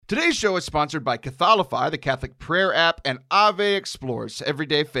Today's show is sponsored by Catholify, the Catholic prayer app, and Ave Explores,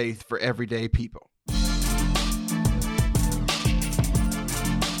 everyday faith for everyday people.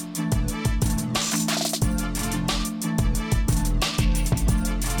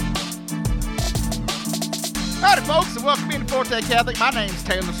 Howdy, folks, and welcome into Forte Catholic. My name's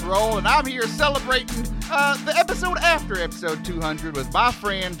Taylor Sorrell, and I'm here celebrating the episode after episode 200 with my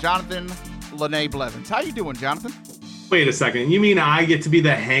friend Jonathan Lene Blevins. How you doing, Jonathan? Wait a second. You mean I get to be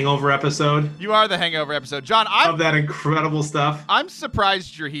the hangover episode? You are the hangover episode. John, of that incredible stuff. I'm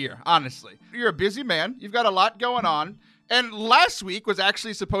surprised you're here, honestly. You're a busy man. You've got a lot going on. And last week was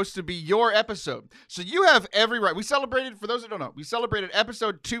actually supposed to be your episode. So you have every right. We celebrated, for those who don't know, we celebrated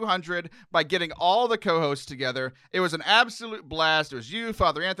episode 200 by getting all the co-hosts together. It was an absolute blast. It was you,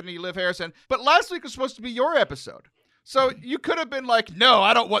 Father Anthony, Liv Harrison. But last week was supposed to be your episode. So you could have been like, no,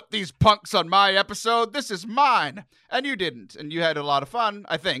 I don't want these punks on my episode. This is mine. And you didn't. And you had a lot of fun,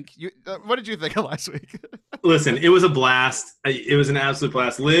 I think. What did you think of last week? Listen, it was a blast. It was an absolute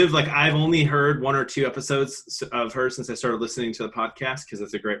blast. Liv, I've only heard one or two episodes of her since I started listening to the podcast, because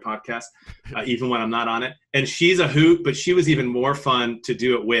it's a great podcast, even when I'm not on it. And she's a hoot, but she was even more fun to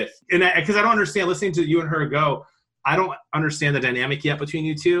do it with. And because I don't understand, listening to you and her go, I don't understand the dynamic yet between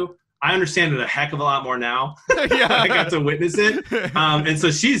you two. I understand it a heck of a lot more now. Yeah. I got to witness it. And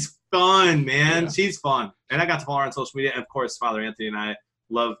so she's fun, man. Yeah. She's fun. And I got to follow her on social media. And, of course, Father Anthony and I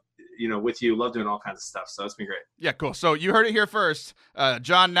love, with you, love doing all kinds of stuff. So it's been great. Yeah, cool. So you heard it here first.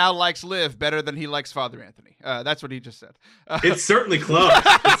 John now likes Liv better than he likes Father Anthony. That's what he just said. It's certainly close.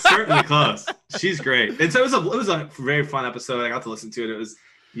 It's certainly close. She's great. And so it was a very fun episode. I got to listen to it.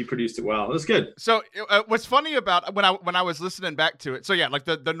 You produced it well. It was good. So what's funny about when I was listening back to it, so yeah,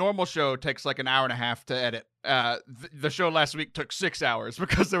 the normal show takes an hour and a half to edit. The show last week took 6 hours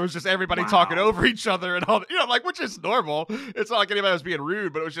because there was just everybody talking over each other and all, which is normal. It's not like anybody was being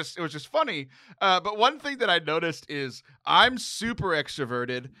rude, but it was just funny. But one thing that I noticed is I'm super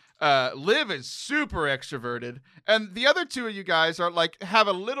extroverted. Liv is super extroverted, and the other two of you guys are have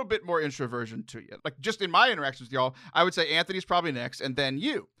a little bit more introversion to you. Just in my interactions with y'all, I would say Anthony's probably next, and then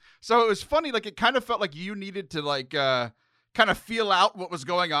you. So it was funny. It kind of felt like you needed to kind of feel out what was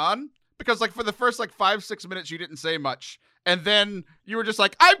going on. Because for the first 5-6 minutes, you didn't say much. And then you were just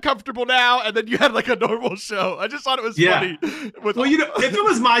I'm comfortable now. And then you had a normal show. I just thought it was funny. If it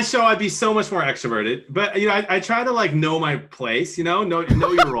was my show, I'd be so much more extroverted. But, I try to know my place, know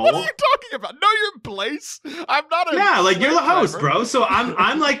your role. What are you talking about? Know your place? I'm not a you're the host, bro. So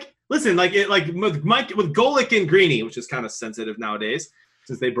I'm listen, with Golic and Greeny, which is kind of sensitive nowadays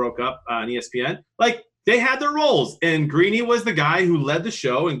since they broke up on ESPN. They had their roles, and Greeny was the guy who led the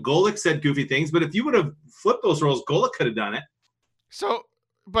show, and Golic said goofy things. But if you would have flipped those roles, Golic could have done it. So,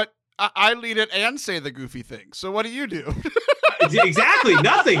 but I lead it and say the goofy things. So what do you do? Exactly,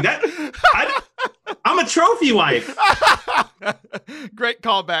 nothing. I'm a trophy wife. Great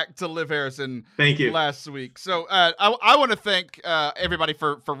callback to Liv Harrison. Thank you. Last week. So I want to thank everybody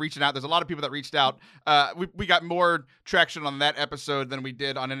for reaching out. There's a lot of people that reached out. We got more traction on that episode than we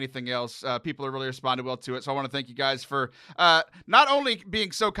did on anything else. People have really responded well to it. So I want to thank you guys for not only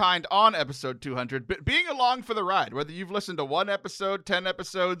being so kind on episode 200, but being along for the ride. Whether you've listened to 1 episode, 10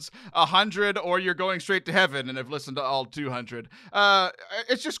 episodes, 100, or you're going straight to heaven and have listened to all 200.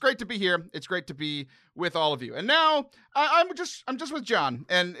 It's just great to be here. It's great to be with all of you. And now I'm just with John.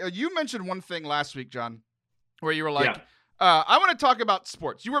 And you mentioned one thing last week, John, where you were I want to talk about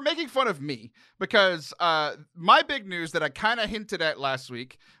sports. You were making fun of me because my big news that I kind of hinted at last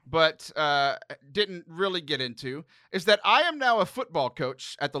week, but didn't really get into, is that I am now a football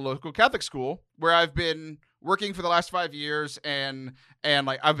coach at the local Catholic school where I've been working for the last 5 years, and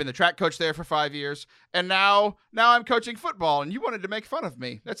I've been the track coach there for 5 years, and now I'm coaching football, and you wanted to make fun of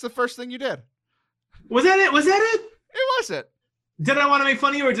me. That's the first thing you did. Was that it? It was it. Did I want to make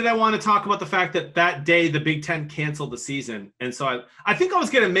fun of you, or did I want to talk about the fact that day the Big Ten canceled the season? And so I think I was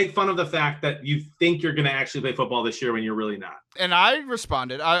going to make fun of the fact that you think you're going to actually play football this year when you're really not. And I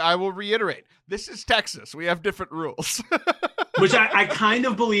responded, I will reiterate, this is Texas. We have different rules. Which I kind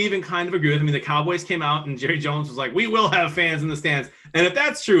of believe and kind of agree with. I mean, the Cowboys came out and Jerry Jones was like, we will have fans in the stands. And if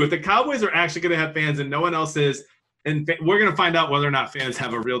that's true, if the Cowboys are actually going to have fans and no one else is, and we're going to find out whether or not fans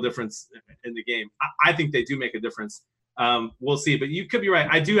have a real difference in the game. I think they do make a difference. We'll see. But you could be right.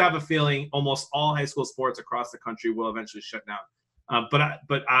 I do have a feeling almost all high school sports across the country will eventually shut down.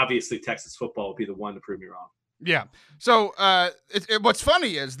 But obviously Texas football will be the one to prove me wrong. Yeah. So what's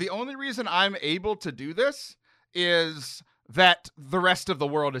funny is the only reason I'm able to do this is that the rest of the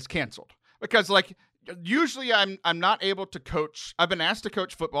world is canceled. Because Usually I'm not able to coach. I've been asked to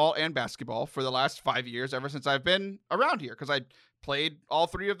coach football and basketball for the last 5 years, ever since I've been around here, because I played all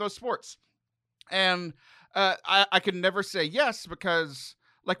three of those sports. And I can never say yes, because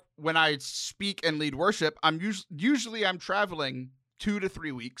like when I speak and lead worship, I'm usually I'm traveling 2 to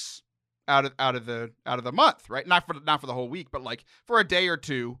 3 weeks out of the month, right? Not for the whole week, but like for a day or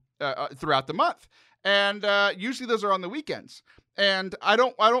two throughout the month. And usually those are on the weekends. And I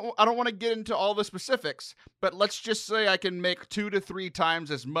don't want to get into all the specifics, but let's just say I can make 2 to 3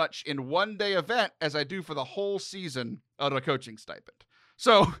 times as much in one day event as I do for the whole season of a coaching stipend.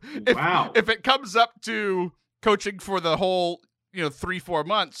 So if it comes up to coaching for the whole 3-4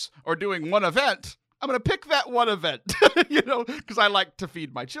 months or doing one event, I'm going to pick that one event, because I like to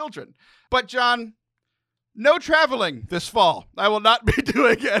feed my children. But John, no traveling this fall. I will not be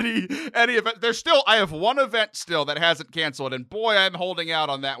doing any event. I have one event still that hasn't canceled, and boy, I'm holding out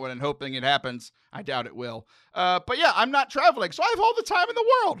on that one and hoping it happens. I doubt it will. But yeah, I'm not traveling, so I have all the time in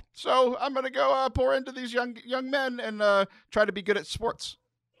the world. So I'm gonna go pour into these young men and try to be good at sports.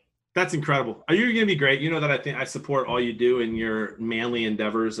 That's incredible. You're going to be great. You know that I think I support all you do in your manly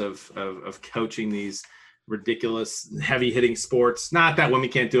endeavors of coaching these ridiculous heavy hitting sports. Not that women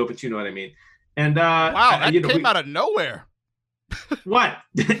can't do it, but you know what I mean. And wow, that came out of nowhere. What?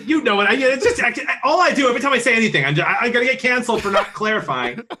 You know what? It's just all I do every time I say anything. I got to get canceled for not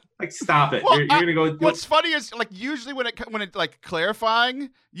clarifying. Like, stop it. Well, you're going to go. What's funny is, like, usually when it like clarifying,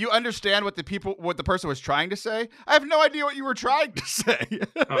 you understand what the person was trying to say. I have no idea what you were trying to say.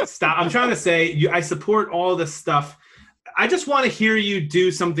 Oh, stop. I'm trying to say I support all this stuff. I just want to hear you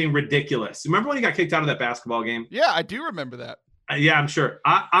do something ridiculous. Remember when you got kicked out of that basketball game? Yeah, I do remember that. Yeah, I'm sure.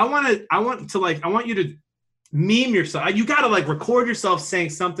 I want you to meme yourself. You got to like record yourself saying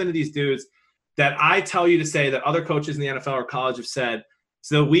something to these dudes that I tell you to say that other coaches in the NFL or college have said,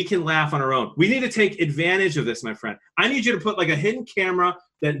 so that we can laugh on our own. We need to take advantage of this, my friend. I need you to put like a hidden camera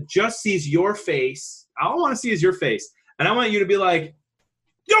that just sees your face. All I want to see is your face. And I want you to be like,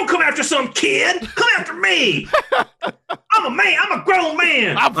 don't come after some kid. Come after me. I'm a man. I'm a grown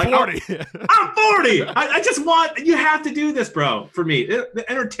man. I'm 40. I'm 40. I just want, you have to do this, bro, for me. The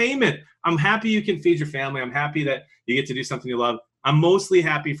entertainment. I'm happy you can feed your family. I'm happy that you get to do something you love. I'm mostly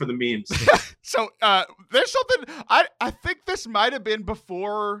happy for the memes. So there's something, I think this might have been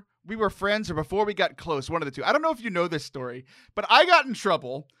before we were friends or before we got close, one of the two. I don't know if you know this story, but I got in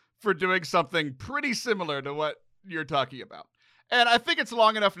trouble for doing something pretty similar to what you're talking about. And I think it's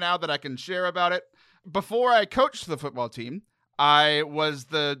long enough now that I can share about it. Before I coached the football team, I was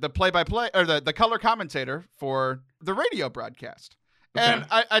the play-by-play or the color commentator for the radio broadcast. Okay. And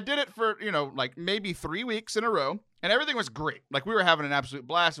I did it for, like maybe 3 weeks in a row, and everything was great. Like, we were having an absolute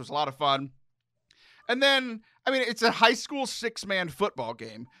blast. It was a lot of fun. And then, it's a high school 6-man football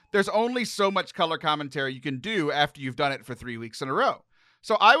game. There's only so much color commentary you can do after you've done it for 3 weeks in a row.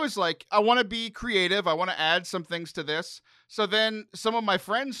 So I was like, I want to be creative. I want to add some things to this. So then some of my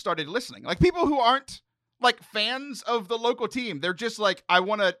friends started listening. Like, people who aren't like fans of the local team. They're just like, I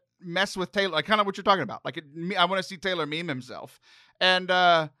want to mess with Taylor. Like, kind of what you're talking about. Like, I want to see Taylor meme himself. And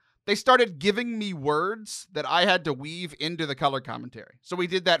they started giving me words that I had to weave into the color commentary. So we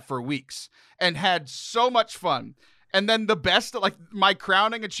did that for weeks and had so much fun. And then the best, like my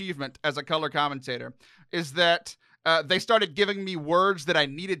crowning achievement as a color commentator is that they started giving me words that I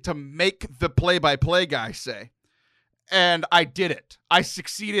needed to make the play-by-play guy say. And I did it. I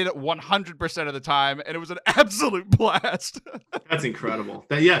succeeded 100% of the time, and it was an absolute blast. That's incredible.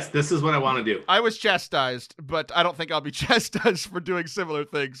 Yes, this is what I want to do. I was chastised, but I don't think I'll be chastised for doing similar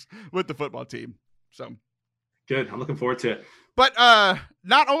things with the football team. So good. I'm looking forward to it. But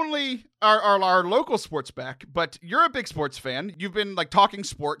not only are our local sports back, but you're a big sports fan. You've been like talking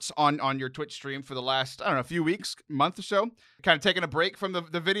sports on your Twitch stream for the last, I don't know, a few weeks, month or so, kind of taking a break from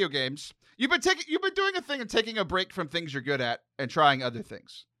the video games. You've been doing a thing and taking a break from things you're good at and trying other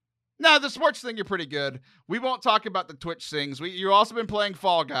things. Now, the sports thing, you're pretty good. We won't talk about the Twitch things. You've also been playing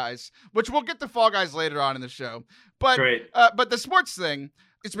Fall Guys, which we'll get to Fall Guys later on in the show. But but the sports thing,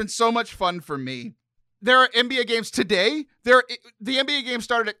 it's been so much fun for me. There are NBA games today. The NBA game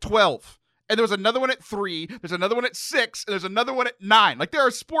started at 12. And there was another one at 3. There's another one at 6. And there's another one at 9. Like, there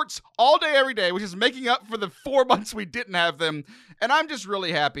are sports all day, every day, which is making up for the 4 months we didn't have them. And I'm just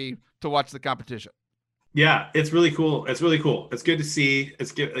really happy to watch the competition. Yeah, it's really cool. It's really cool. It's good to see.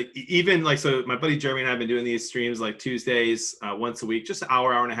 It's good. Like, even like, so my buddy Jeremy and I have been doing these streams like Tuesdays, once a week, just an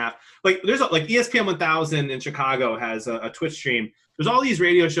hour and a half. Like, there's like ESPN 1000 in Chicago has a Twitch stream. There's all these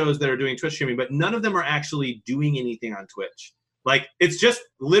radio shows that are doing Twitch streaming, but none of them are actually doing anything on Twitch. Like, it's just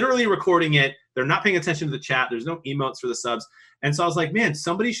literally recording it. They're not paying attention to the chat. There's no emotes for the subs. And so I was like, man,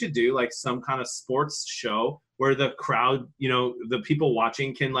 somebody should do like some kind of sports show where the crowd, the people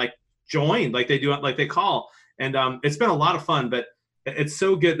watching can like join, like they do, like they call. And it's been a lot of fun, but it's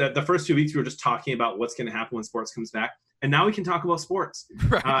so good that the first 2 weeks we were just talking about what's going to happen when sports comes back. And now we can talk about sports.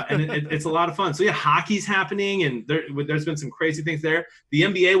 Right. And it's a lot of fun. So yeah, hockey's happening, and there's been some crazy things there. The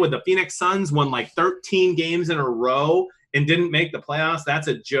NBA with the Phoenix Suns won like 13 games in a row and didn't make the playoffs. That's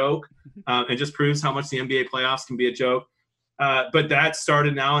a joke. It just proves how much the NBA playoffs can be a joke. But that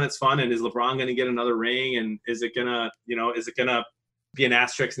started now, and it's fun. And is LeBron going to get another ring? And is it gonna be an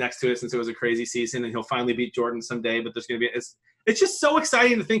asterisk next to it since it was a crazy season, and he'll finally beat Jordan someday? But there's going to be it's just so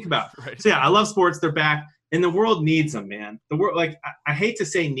exciting to think about. Right. So yeah, I love sports. They're back, and the world needs them, man. The world, like, I hate to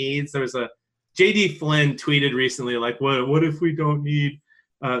say needs. There's a JD Flynn tweeted recently, like, what if we don't need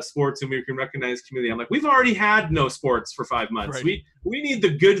sports and we can recognize community? I'm like, we've already had no sports for 5 months. Right. We need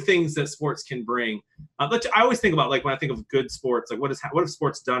the good things that sports can bring. I always think about, like, when I think of good sports, like what have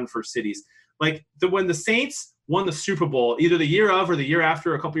sports done for cities? Like when the Saints won the Super Bowl, either the year of or the year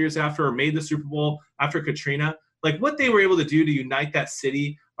after, a couple years after, or made the Super Bowl after Katrina, like what they were able to do to unite that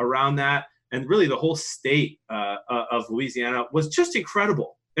city around that, and really the whole state of Louisiana, was just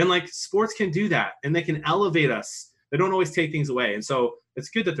incredible. And like sports can do that, and they can elevate us. They don't always take things away. And so it's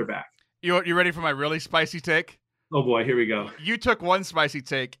good that they're back. You ready for my really spicy take? Oh boy, here we go. You took one spicy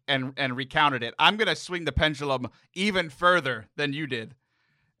take and recounted it. I'm going to swing the pendulum even further than you did.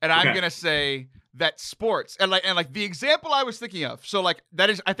 And I'm going to say that sports and like the example I was thinking of. So like that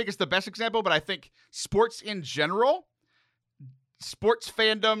is, I think it's the best example, but I think sports in general, sports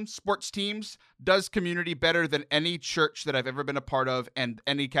fandom, sports teams does community better than any church that I've ever been a part of and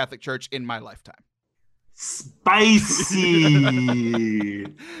any Catholic church in my lifetime. Spicy.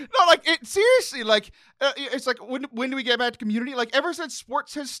 No, like it seriously, like it's like when do we get back to community? Like ever since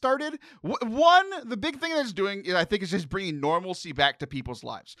sports has started, the big thing that it's doing, I think, is just bringing normalcy back to people's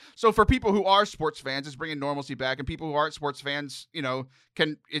lives. So for people who are sports fans, it's bringing normalcy back, and people who aren't sports fans,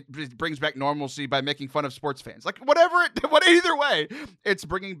 it brings back normalcy by making fun of sports fans. Like either way, it's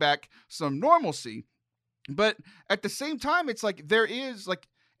bringing back some normalcy. But at the same time, it's like there is like,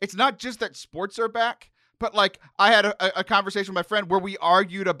 it's not just that sports are back. But like I had a conversation with my friend where we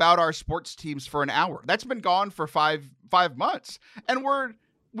argued about our sports teams for an hour. That's been gone for five months, and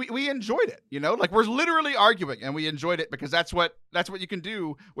we enjoyed it. Like we're literally arguing, and we enjoyed it because that's what you can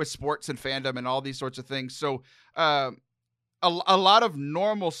do with sports and fandom and all these sorts of things. So a lot of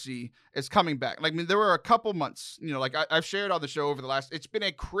normalcy is coming back. Like, I mean, there were a couple months, like I've shared on the show over the last. It's been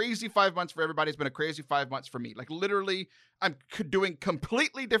a crazy 5 months for everybody. It's been a crazy 5 months for me. Like literally, I'm doing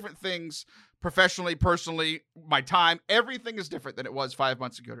completely different things. Professionally, personally, my time, everything is different than it was 5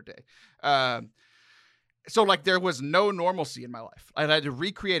 months ago today. So like there was no normalcy in my life. I had to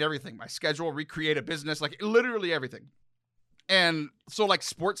recreate everything, my schedule, recreate a business, like literally everything. And so like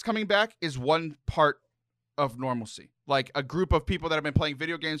sports coming back is one part of normalcy. Like a group of people that I've been playing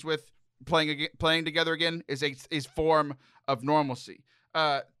video games with, playing together again is form of normalcy.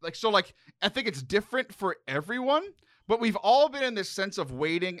 I think it's different for everyone. But we've all been in this sense of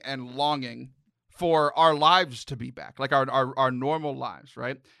waiting and longing for our lives to be back, like our normal lives,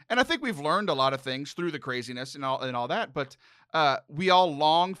 right? And I think we've learned a lot of things through the craziness and all that. But we all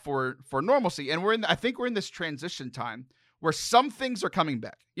long for normalcy, and I think we're in this transition time where some things are coming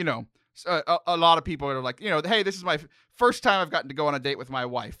back. A lot of people are like, hey, this is my first time I've gotten to go on a date with my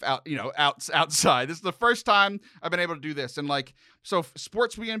wife outside. This is the first time I've been able to do this, and like so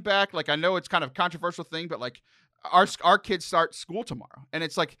sports being back. Like I know it's kind of a controversial thing, but like. Our kids start school tomorrow, and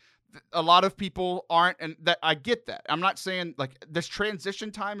it's like a lot of people aren't, and that I get that. I'm not saying like this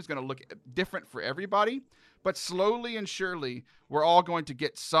transition time is going to look different for everybody, but slowly and surely we're all going to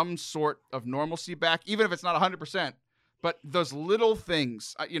get some sort of normalcy back, even if it's not 100%. But those little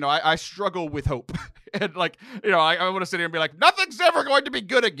things, I struggle with hope. And like, I want to sit here and be like, nothing's ever going to be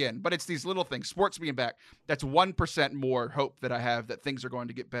good again. But it's these little things, sports being back. That's 1% more hope that I have that things are going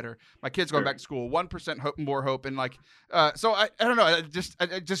to get better. My kids going back to school, 1% more hope. And like, so I don't know,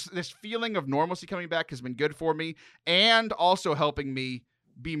 just this feeling of normalcy coming back has been good for me, and also helping me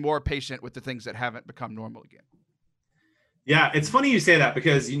be more patient with the things that haven't become normal again. Yeah, it's funny you say that,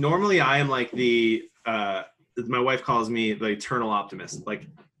 because normally I am like my wife calls me the eternal optimist. Like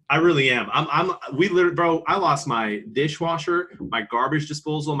I really am. We literally, bro, I lost my dishwasher, my garbage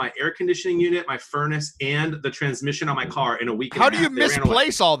disposal, my air conditioning unit, my furnace, and the transmission on my car in a week and a half. How do you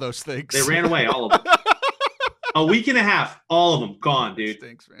misplace all those things? They ran away, all of them. A week and a half, all of them gone, dude.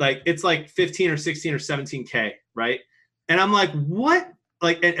 Stinks, man. Like it's like 15 or 16 or 17K, right? And I'm like, what?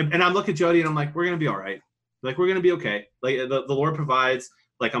 Like, and I'm looking at Jody and I'm like, we're going to be all right. Like, we're gonna be okay. Like, the Lord provides.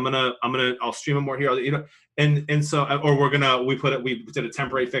 Like, I'll stream them more here, you know. And so, or we did a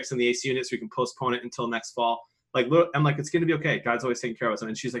temporary fix in the AC unit so we can postpone it until next fall. Like, look, I'm like, it's gonna be okay. God's always taking care of us.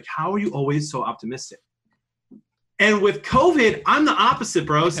 And she's like, how are you always so optimistic? And with COVID, I'm the opposite,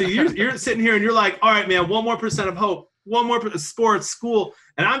 bro. So you're sitting here and you're like, all right, man, 1% of hope, one more sports, school,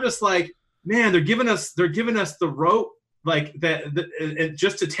 and I'm just like, man, they're giving us the rope, like that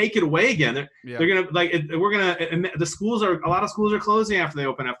just to take it away again. They're gonna like we're gonna the schools are a lot of schools are closing after they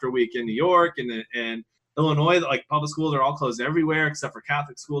open after a week in New York and Illinois. Like, public schools are all closed everywhere except for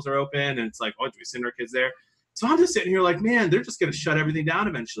Catholic schools are open, and it's like, oh, do we send our kids there? So I'm just sitting here like, man, they're just going to shut everything down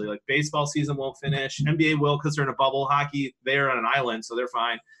eventually. Like, baseball season won't finish. NBA will because they're in a bubble. Hockey, they're on an island, so they're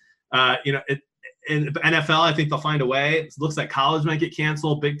fine. In NFL, I think they'll find a way. It looks like college might get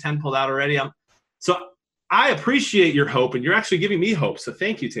canceled. Big Ten pulled out already. So I appreciate your hope, and you're actually giving me hope. So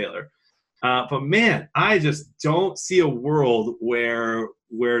thank you, Taylor. But, man, I just don't see a world where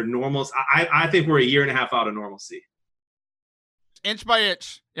normalcy. I think we're a year and a half out of normalcy. Inch by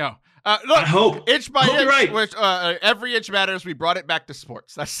inch, look, I hope. Inch by inch, right. which every inch matters. We brought it back to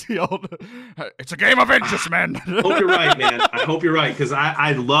sports. That's the old. It's a game of inches, man. I hope you're right, man. I hope you're right, because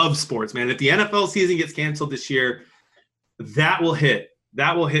I love sports, man. If the NFL season gets canceled this year, that will hit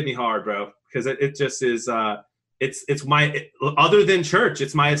me hard, bro. Because it just is. It's my, other than church,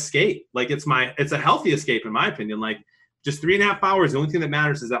 it's my escape. Like, it's a healthy escape in my opinion. Like, just 3.5 hours. The only thing that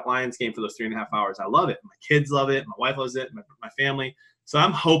matters is that Lions game for those 3.5 hours. I love it. My kids love it. My wife loves it. My family. So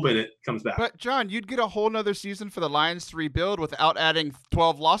I'm hoping it comes back. But, John, you'd get a whole nother season for the Lions to rebuild without adding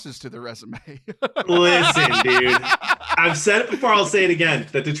 12 losses to their resume. Listen, dude. I've said it before. I'll say it again.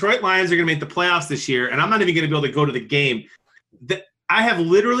 The Detroit Lions are going to make the playoffs this year, and I'm not even going to be able to go to the game. I have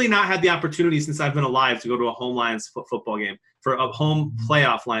literally not had the opportunity since I've been alive to go to a home Lions football game, for a home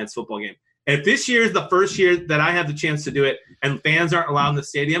playoff Lions football game. If this year is the first year that I have the chance to do it and fans aren't allowed in the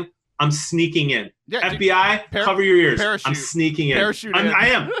stadium, I'm sneaking in. Yeah, FBI, cover your ears. Parachute. I'm sneaking in. I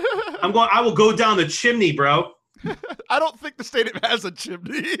am. I will go down the chimney, bro. I don't think the stadium has a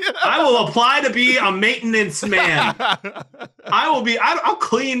chimney. I will apply to be a maintenance man. I'll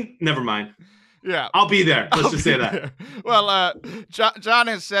clean. Never mind. Yeah, I'll be there. Let's just say that. Well, John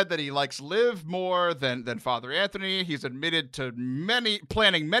has said that he likes Liv more than Father Anthony. He's admitted to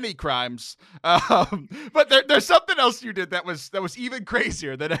planning many crimes. But there's something else you did that was even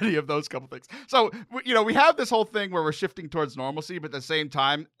crazier than any of those couple things. So, we have this whole thing where we're shifting towards normalcy, but at the same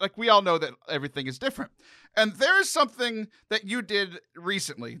time, like, we all know that everything is different. And there is something that you did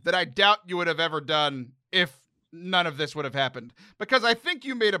recently that I doubt you would have ever done if none of this would have happened, because I think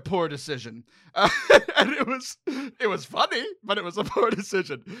you made a poor decision, and it was funny, but it was a poor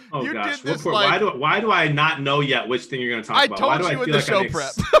decision. Oh, you gosh, did this, why do I not know yet which thing you're going to talk about? I told you in the show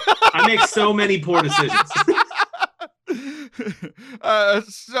prep. I make so many poor decisions.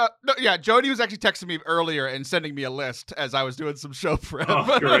 Jody was actually texting me earlier and sending me a list as I was doing some show prep.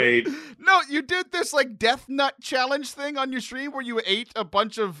 Oh, great. No, you did this like death nut challenge thing on your stream where you ate a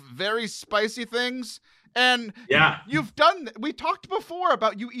bunch of very spicy things. And yeah, you've done. We talked before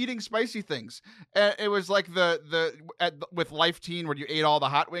about you eating spicy things. It was like with Life Teen where you ate all the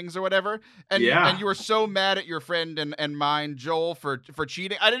hot wings or whatever. And and you were so mad at your friend and mine Joel for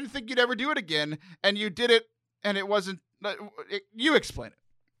cheating. I didn't think you'd ever do it again, and you did it, and it wasn't. You explain it.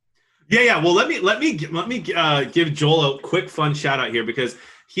 Yeah. Well, let me give Joel a quick fun shout out here, because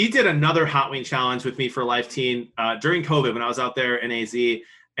he did another hot wing challenge with me for Life Teen during COVID when I was out there in AZ.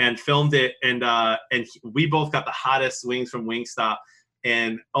 And filmed it, and we both got the hottest wings from Wingstop,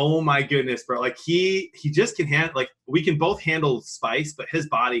 and oh my goodness, bro! Like he just can handle, like, we can both handle spice, but his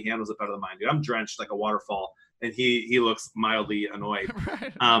body handles it better than mine, dude. I'm drenched like a waterfall, and he looks mildly annoyed.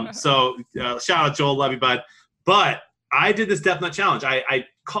 Right. So shout out Joel, love you, bud. But I did this Death Nut Challenge. I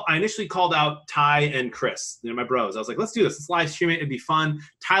initially called out Ty and Chris, my bros. I was like, let's do this. Let's live stream it. It'd be fun.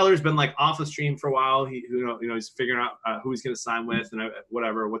 Tyler's been like off the stream for a while. He's figuring out who he's going to sign with and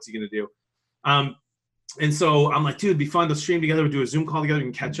what's he going to do. And so I'm like, dude, it'd be fun to stream together. We'll do a Zoom call together. We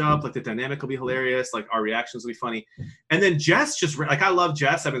can catch up. Like, the dynamic will be hilarious. Like, our reactions will be funny. And then Jess just, like, I love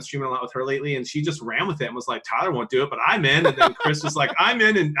Jess. I've been streaming a lot with her lately. And she just ran with it and was like, Tyler won't do it, but I'm in. And then Chris was like, I'm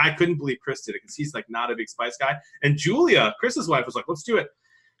in. And I couldn't believe Chris did it, because he's like not a big spice guy. And Julia, Chris's wife, was like, let's do it.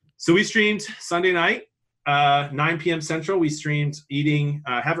 So we streamed Sunday night, 9 p.m. Central. We streamed eating.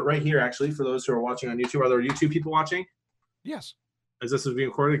 I have it right here, actually, for those who are watching on YouTube. Are there YouTube people watching? Yes. As this is being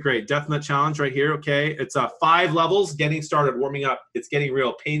recorded, great. Death Nut Challenge right here. Okay, it's 5 levels. Getting started, warming up. It's getting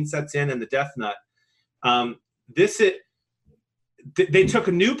real. Pain sets in, and the Death Nut. They took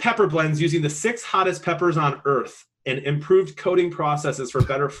new pepper blends using the 6 hottest peppers on Earth, and improved coating processes for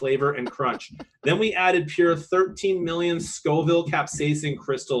better flavor and crunch. Then we added pure 13 million Scoville capsaicin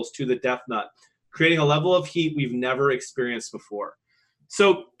crystals to the Death Nut, creating a level of heat we've never experienced before.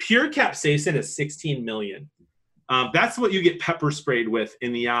 So pure capsaicin is 16 million. That's what you get pepper sprayed with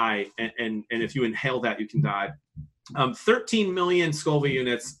in the eye, and if you inhale that, you can die. 13 million Scoville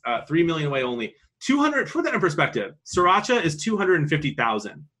units, 3 million away only. 200, put that in perspective, Sriracha is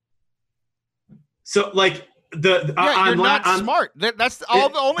 250,000. So like, you're not smart. That's the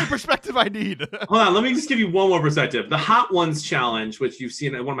only perspective I need. Hold on, let me just give you one more perspective. The Hot Ones Challenge, which you've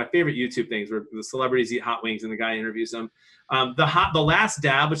seen, one of my favorite YouTube things, where the celebrities eat hot wings and the guy interviews them. The Last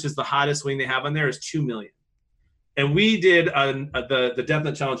Dab, which is the hottest wing they have on there, is 2 million, and we did the Death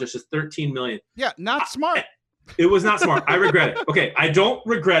Nut Challenge, which is 13 million. Yeah, not smart. It was not smart. I regret it. Okay, I don't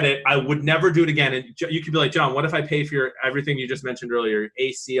regret it. I would never do it again. And you could be like, John, what if I pay for everything you just mentioned earlier,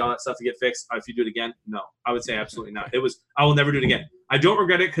 AC, all that stuff to get fixed? If you do it again? No, I would say absolutely not. I will never do it again. I don't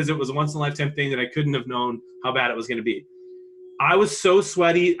regret it because it was a once in a lifetime thing that I couldn't have known how bad it was going to be. I was so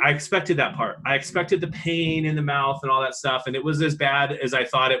sweaty. I expected that part. I expected the pain in the mouth and all that stuff. And it was as bad as I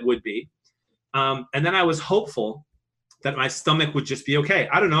thought it would be. And then I was hopeful that my stomach would just be okay.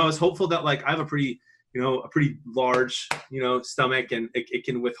 I don't know. I was hopeful that like I have a pretty large, stomach, and it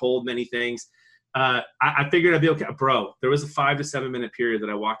can withhold many things. I figured I'd be okay. Bro, there was a 5 to 7 minute period that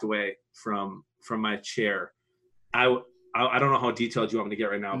I walked away from my chair. I don't know how detailed you want me to get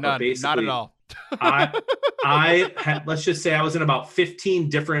right now, but basically, not at all. I had, let's just say I was in about 15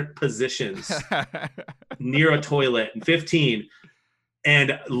 different positions near a toilet, and 15,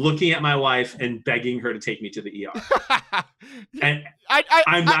 and looking at my wife and begging her to take me to the ER. And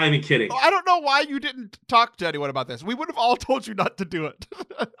I'm not even kidding. I don't know why you didn't talk to anyone about this. We would have all told you not to do it.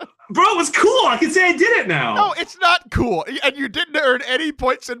 Bro, it was cool. I can say I did it now. No, it's not cool. And you didn't earn any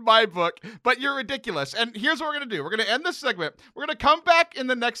points in my book, but you're ridiculous. And here's what we're going to do. We're going to end this segment. We're going to come back in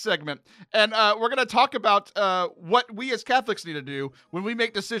the next segment, and we're going to talk about what we as Catholics need to do when we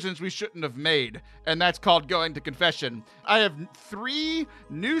make decisions we shouldn't have made. And that's called going to confession. I have 3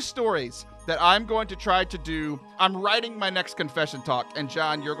 news stories that I'm going to try to do. I'm writing my next confession talk, and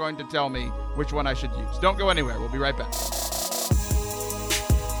John, you're going to tell me which one I should use. Don't go anywhere. We'll be right back.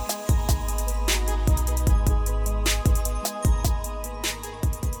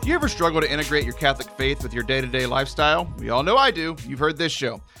 Do you ever struggle to integrate your Catholic faith with your day-to-day lifestyle? We all know I do. You've heard this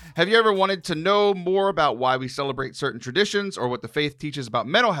show. Have you ever wanted to know more about why we celebrate certain traditions, or what the faith teaches about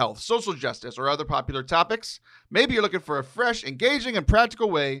mental health, social justice, or other popular topics? Maybe you're looking for a fresh, engaging, and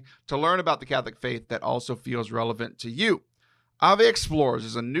practical way to learn about the Catholic faith that also feels relevant to you. Ave Explores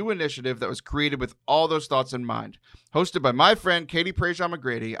is a new initiative that was created with all those thoughts in mind. Hosted by my friend Katie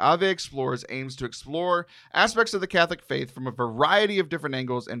Prejean-McGrady, Ave Explores aims to explore aspects of the Catholic faith from a variety of different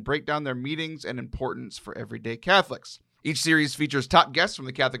angles and break down their meanings and importance for everyday Catholics. Each series features top guests from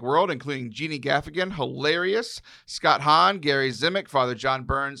the Catholic world, including Jeannie Gaffigan, Hilarious, Scott Hahn, Gary Zimick, Father John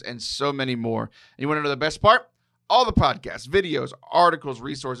Burns, and so many more. And you want to know the best part? All the podcasts, videos, articles,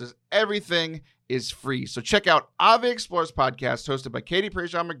 resources, everything is free. So check out Ave Explores podcast, hosted by Katie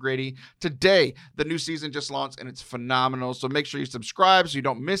Prejean-McGrady. Today, the new season just launched, and it's phenomenal. So make sure you subscribe so you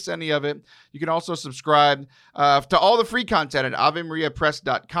don't miss any of it. You can also subscribe to all the free content at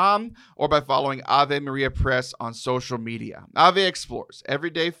AveMariaPress.com or by following Ave Maria Press on social media. Ave Explores,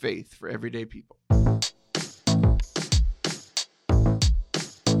 everyday faith for everyday people.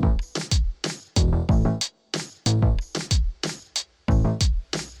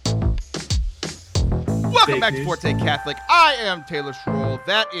 Welcome back to Forte Catholic. I am Taylor Schroll.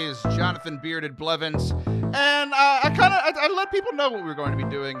 That is Jonathan Bearded Blevins. And I let people know what we were going to be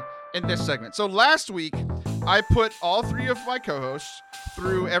doing in this segment. So last week, I put all 3 of my co-hosts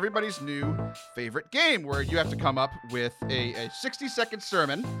through everybody's new favorite game, where you have to come up with a 60-second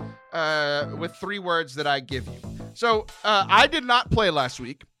sermon with 3 words that I give you. So I did not play last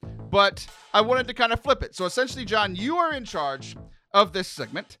week, but I wanted to kind of flip it. So essentially, John, you are in charge of this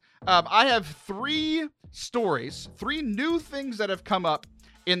segment. I have 3 stories, 3 new things that have come up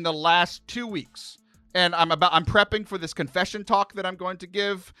in the last 2 weeks. And I'm prepping for this confession talk that I'm going to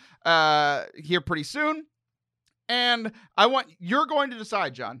give here pretty soon. And you're going to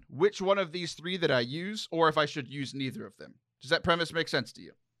decide, John, which one of these 3 that I use, or if I should use neither of them. Does that premise make sense to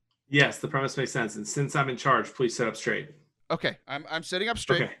you? Yes, the premise makes sense. And since I'm in charge, please sit up straight. Okay, I'm sitting up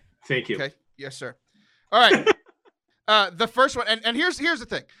straight. Okay, thank you. Okay, yes, sir. All right. The first one, and here's the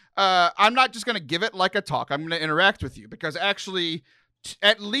thing. I'm not just going to give it like a talk. I'm going to interact with you, because actually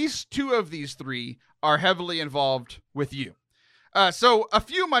at least 2 of these 3 are heavily involved with you. So a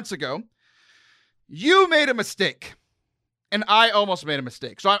few months ago, you made a mistake. and I almost made a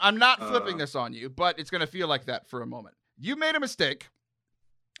mistake. So I'm not flipping this on you, but it's going to feel like that for a moment. You made a mistake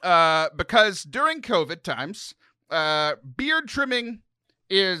because during COVID times, beard trimming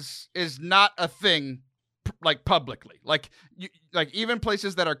is not a thing like publicly. Like even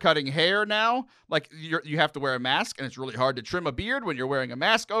places that are cutting hair now, like you have to wear a mask, and it's really hard to trim a beard when you're wearing a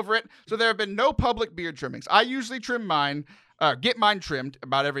mask over it. So there have been no public beard trimmings. I usually trim mine. Get mine trimmed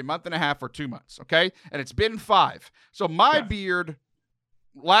about every month and a half or 2 months, okay? And it's been 5. So my beard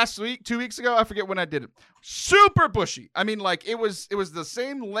last week, 2 weeks ago, I forget when I did it, super bushy. I mean, like it was the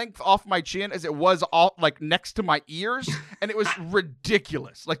same length off my chin as it was all like next to my ears, and it was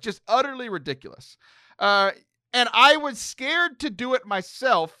ridiculous, like just utterly ridiculous. And I was scared to do it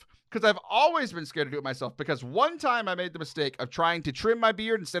myself because I've always been scared to do it myself because one time I made the mistake of trying to trim my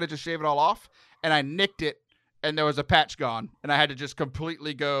beard instead of just shave it all off, and I nicked it. And there was a patch gone, and I had to just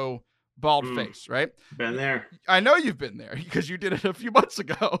completely go bald face, right? Been there. I know you've been there because you did it a few months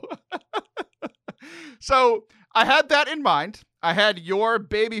ago. So I had that in mind. I had your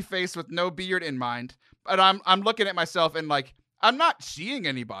baby face with no beard in mind, but I'm looking at myself and like I'm not seeing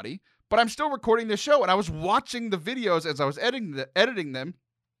anybody, but I'm still recording this show, and I was watching the videos as I was editing them.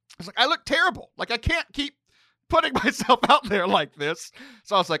 I was like, I look terrible. Like I can't keep putting myself out there like this.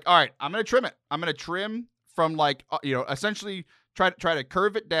 So I was like, all right, I'm gonna trim it. I'm gonna trim from like essentially try to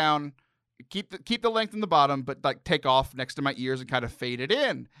curve it down, keep the length in the bottom, but like take off next to my ears and kind of fade it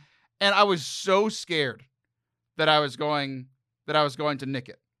in. And I was so scared that I was going to nick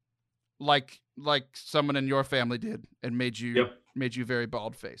it, like someone in your family did and made you very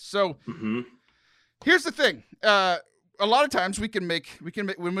bald faced. So here's the thing: a lot of times we can make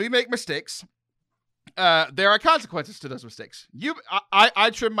when we make mistakes. There are consequences to those mistakes.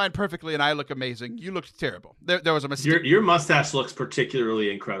 I trimmed mine perfectly and I look amazing. You looked terrible. There was a mistake. Your mustache looks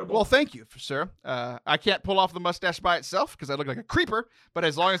particularly incredible. Well, thank you, sir. I can't pull off the mustache by itself because I look like a creeper, but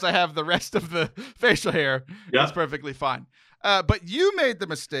as long as I have the rest of the facial hair, it's perfectly fine. But you made the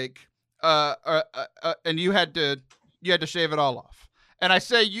mistake, and you had to shave it all off. And I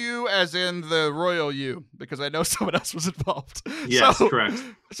say you as in the royal you, because I know someone else was involved. Yes, correct.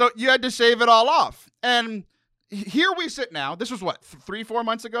 So you had to shave it all off. And here we sit now. This was what, 3-4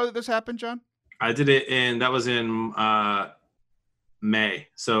 months ago that this happened, John? I did it that was in May.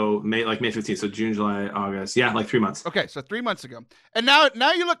 So May 15th. So June, July, August. Yeah, like 3 months. Okay, so 3 months ago. And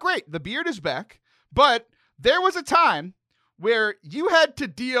now you look great. The beard is back. But there was a time where you had to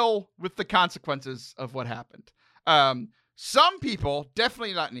deal with the consequences of what happened. Some people,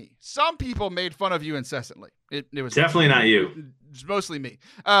 definitely not me. Some people made fun of you incessantly. It was definitely not you. It's mostly me.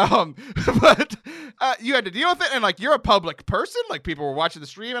 But you had to deal with it, and like you're a public person. Like people were watching the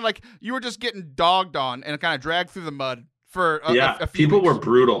stream, and like you were just getting dogged on and kind of dragged through the mud for a few people weeks. Were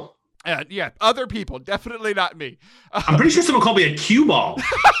brutal. Yeah, other people, definitely not me. I'm pretty sure someone called me a cue ball.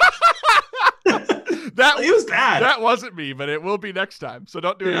 It was bad. That wasn't me, but it will be next time. So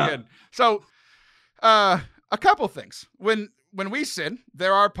don't do it again. So, a couple things. When we sin,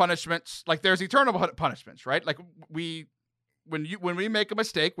 there are punishments. Like there's eternal punishments, right? Like when we make a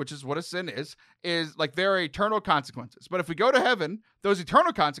mistake, which is what a sin is like there are eternal consequences. But if we go to heaven, those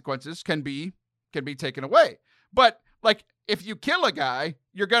eternal consequences can be taken away. But like if you kill a guy,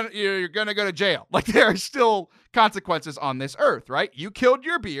 you're gonna go to jail. Like there are still consequences on this earth, right? You killed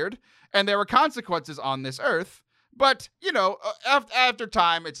your beard, and there were consequences on this earth. But, after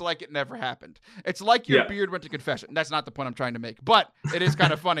time, it's like it never happened. It's like your beard went to confession. That's not the point I'm trying to make. But it is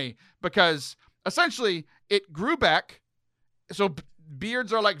kind of funny because essentially it grew back. So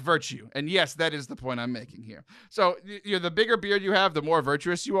beards are like virtue. And yes, that is the point I'm making here. So the bigger beard you have, the more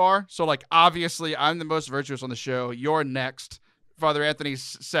virtuous you are. So like obviously I'm the most virtuous on the show. You're next. Father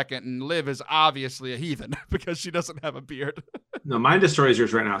Anthony's second, and Liv is obviously a heathen because she doesn't have a beard. No, mine destroys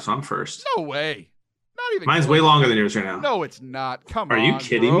yours right now, so I'm first. No way. Not even Mine's close. Way longer than yours right now. No, it's not. Come on. Are you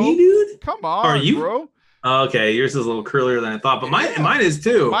kidding bro. me, dude? Come on, Are you, bro. Okay, yours is a little curlier than I thought, but mine is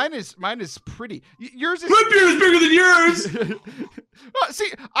too. Mine is pretty. Yours is. My beard is bigger than yours. Well,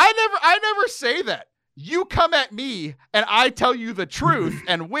 see, I never say that. You come at me and I tell you the truth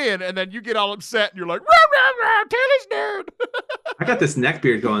and win, and then you get all upset and you're like, rah, rah, rah, Taylor's nerd. I got this neck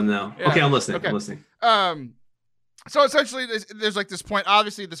beard going though. Yeah. Okay, I'm listening. Okay. I'm listening. So essentially, there's like this point.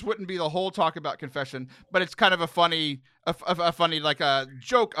 Obviously, this wouldn't be the whole talk about confession, but it's kind of a funny like a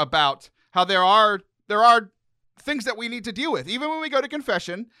joke about how there are things that we need to deal with. Even when we go to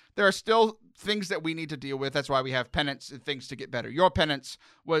confession, there are still things that we need to deal with. That's why we have penance and things to get better. Your penance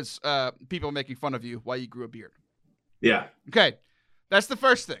was people making fun of you while you grew a beard. Yeah. Okay, that's the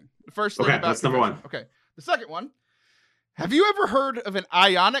first thing. The first thing about that's number one. Okay, the second one. Have you ever heard of an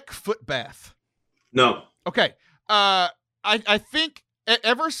ionic foot bath? No. Okay. I think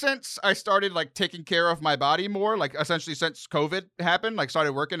ever since I started like taking care of my body more, like essentially since COVID happened, like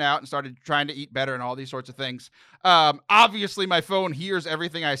started working out and started trying to eat better and all these sorts of things. Obviously my phone hears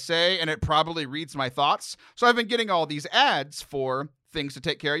everything I say and it probably reads my thoughts. So I've been getting all these ads for things to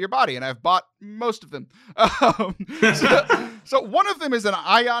take care of your body, and I've bought most of them. So one of them is an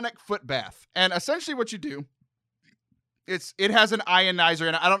ionic foot bath, and essentially what you do, it has an ionizer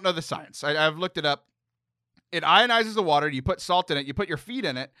in it. I don't know the science. I've looked it up. It ionizes the water. You put salt in it. You put your feet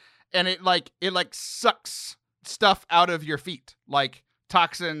in it, and it sucks stuff out of your feet, like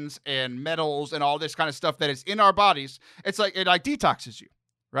toxins and metals and all this kind of stuff that is in our bodies. It's like it like detoxes you,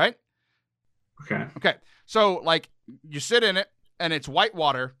 right? Okay. So like you sit in it, and it's white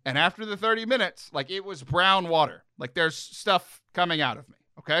water, and after the 30 minutes, like it was brown water. Like there's stuff coming out of me.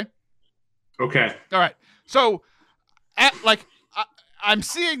 Okay. All right. So, I'm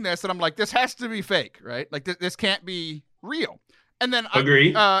seeing this and I'm like, this has to be fake, right? Like this can't be real. And then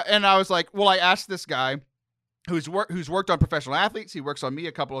Agree. And I was like, well, I asked this guy who's worked on professional athletes. He works on me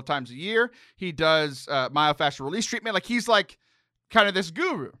a couple of times a year. He does myofascial release treatment. Like he's like kind of this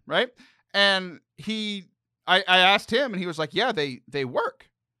guru, right? And I asked him and he was like, yeah, they work.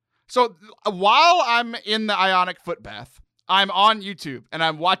 So while I'm in the ionic foot bath, I'm on YouTube and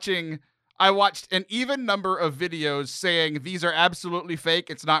I watched an even number of videos saying these are absolutely fake,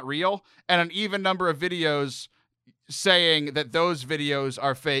 it's not real, and an even number of videos saying that those videos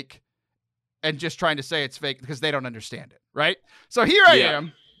are fake and just trying to say it's fake because they don't understand it, right? So here I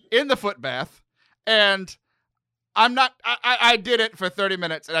am in the foot bath, and I did it for 30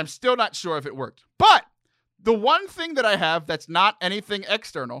 minutes, and I'm still not sure if it worked. But the one thing that I have that's not anything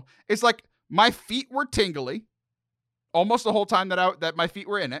external is like my feet were tingly almost the whole time that my feet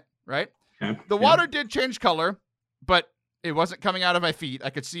were in it, right? Okay. The water did change color, but it wasn't coming out of my feet. I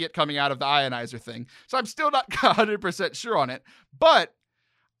could see it coming out of the ionizer thing. So I'm still not 100% sure on it. But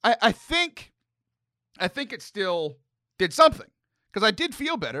I think it still did something because I did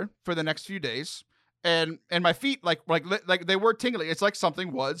feel better for the next few days. And my feet, like they were tingling. It's like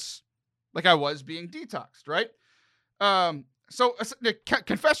something was, like I was being detoxed, right? So the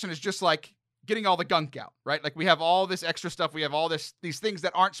confession is just like getting all the gunk out, right? Like we have all this extra stuff. We have all these things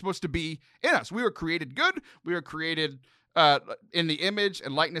that aren't supposed to be in us. We were created good. We were created in the image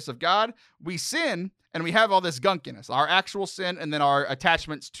and likeness of God. We sin and we have all this gunk in us, our actual sin and then our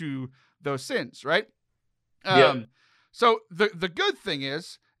attachments to those sins, right? So the good thing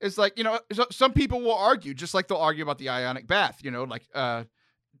is like, you know, some people will argue, just like they'll argue about the ionic bath, you know, like,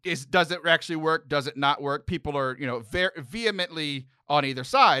 does it actually work? Does it not work? People are, you know, very vehemently on either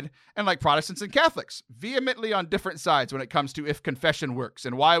side, and like Protestants and Catholics, vehemently on different sides when it comes to if confession works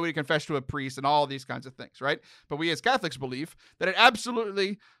and why we confess to a priest and all these kinds of things, right? But we as Catholics believe that it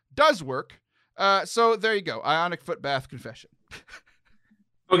absolutely does work. So there you go, ionic foot bath confession.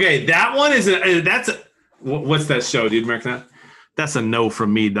 Okay, that one is what's that show, dude? American that? That's a no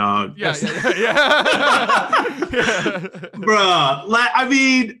from me, dog. Yeah. Bruh, I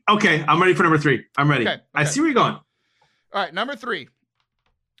mean, okay, I'm ready for number 3. I'm ready. Okay. I see where you're going. All right, number 3.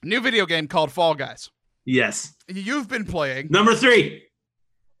 New video game called Fall Guys. Yes. You've been playing. Number 3.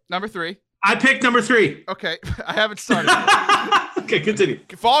 I picked number 3. Okay, I haven't started. Okay, continue.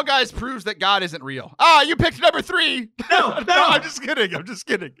 Fall Guys proves that God isn't real. You picked number 3. No, I'm just kidding.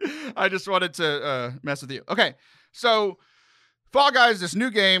 I just wanted to mess with you. Okay, so Fall Guys, this new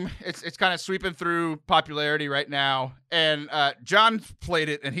game, it's kind of sweeping through popularity right now, and John played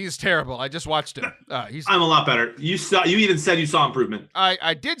it, and he's terrible. I just watched him. I'm a lot better. You even said you saw improvement.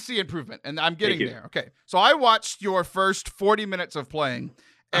 I did see improvement, and I'm getting there. Okay, so I watched your first 40 minutes of playing,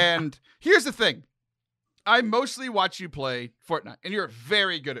 and here's the thing. I mostly watch you play Fortnite, and you're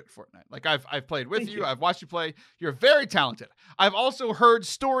very good at Fortnite. Like I've played with you. I've watched you play. You're very talented. I've also heard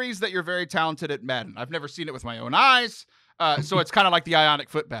stories that you're very talented at Madden. I've never seen it with my own eyes. So it's kind of like the ionic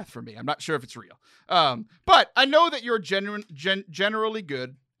foot bath for me. I'm not sure if it's real. But I know that you're generally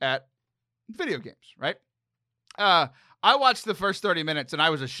good at video games, right? I watched the first 30 minutes and I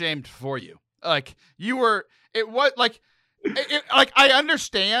was ashamed for you. Like I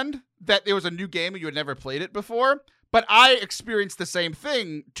understand that it was a new game and you had never played it before, but I experienced the same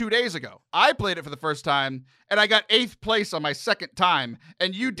thing 2 days ago. I played it for the first time, and I got 8th place on my second time,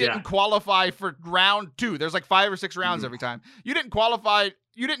 and you didn't qualify for round 2. There's like 5 or 6 rounds every time. You didn't qualify.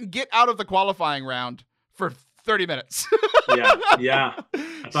 You didn't get out of the qualifying round for 30 minutes. Yeah.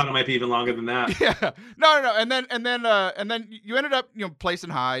 I thought it might be even longer than that. Yeah. No. And then you ended up, placing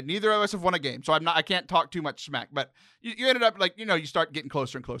high. Neither of us have won a game, so I can't talk too much smack. But you ended up you start getting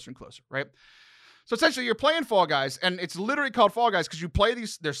closer and closer and closer, right? So essentially, you're playing Fall Guys, and it's literally called Fall Guys because you play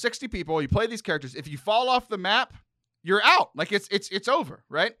these. There's 60 people. You play these characters. If you fall off the map, you're out. Like it's over,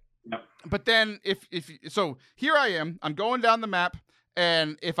 right? Yep. But then so here I am, I'm going down the map,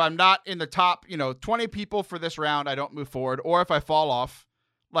 and if I'm not in the top, 20 people for this round, I don't move forward. Or if I fall off,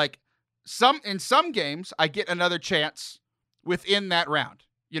 like in some games, I get another chance within that round.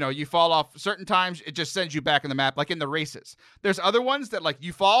 You fall off certain times, it just sends you back in the map, like in the races. There's other ones that like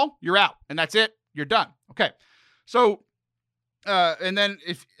you fall, you're out, and that's it. You're done. Okay. So, and then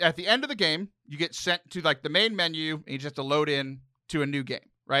if at the end of the game, you get sent to like the main menu and you just have to load in to a new game,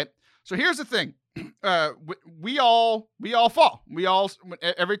 right? So here's the thing. We all fall.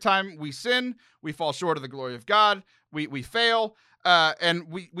 Every time we sin, we fall short of the glory of God. We fail. And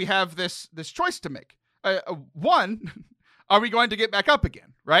we have this choice to make. One, are we going to get back up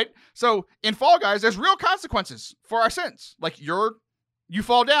again, right? So in Fall Guys, there's real consequences for our sins. Like you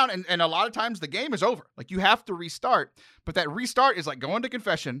fall down, and a lot of times the game is over. Like you have to restart, but that restart is like going to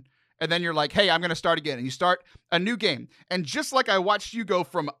confession, and then you're like, hey, I'm going to start again, and you start a new game. And just like I watched you go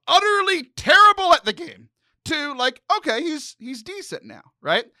from utterly terrible at the game to like, okay, he's decent now,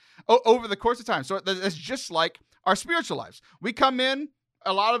 right? Over the course of time. So that's just like our spiritual lives. We come in,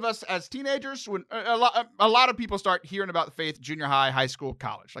 a lot of us as teenagers, when a lot of people start hearing about the faith, junior high, high school,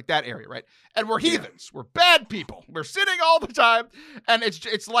 college, like that area, right? And we're heathens. We're bad people. We're sinning all the time. And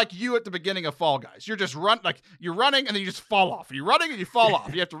it's like you at the beginning of Fall Guys. You're just you're running and then you just fall off. You're running and you fall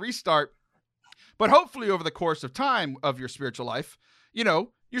off. You have to restart. But hopefully over the course of time of your spiritual life,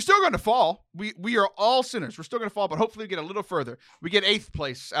 you're still going to fall. We are all sinners. We're still going to fall, but hopefully we get a little further. We get 8th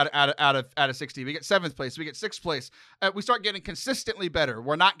place out of 60. We get 7th place. We get 6th place. We start getting consistently better.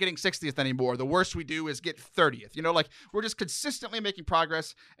 We're not getting 60th anymore. The worst we do is get 30th. Like we're just consistently making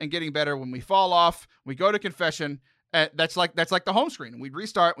progress and getting better. When we fall off, we go to confession. That's like the home screen. We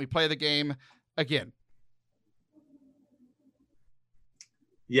restart. We play the game again.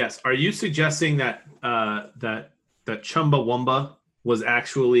 Yes. Are you suggesting that that Chumbawamba was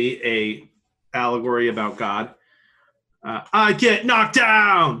actually a allegory about God? I get knocked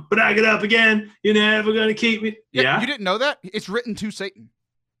down, but I get up again. You're never going to keep me. Yeah. You didn't know that? It's written to Satan.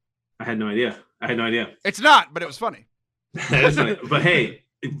 I had no idea. It's not, but it was funny. That is funny. But hey,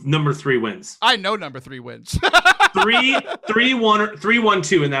 number 3 wins. I know number 3 wins.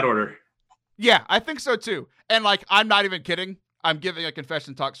 3-1-2 in that order. Yeah, I think so too. And like, I'm not even kidding. I'm giving a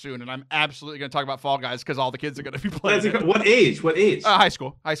confession talk soon, and I'm absolutely going to talk about Fall Guys because all the kids are going to be playing. What age? High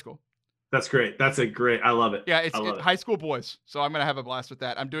school. That's great. I love it. Yeah, it's high school boys. So I'm going to have a blast with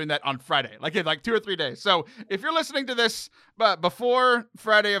that. I'm doing that on Friday, like in 2 or 3 days. So if you're listening to this before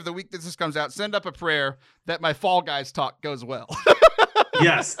Friday of the week that this comes out, send up a prayer that my Fall Guys talk goes well.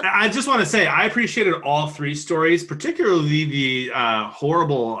 Yes. I just want to say I appreciated all 3 stories, particularly the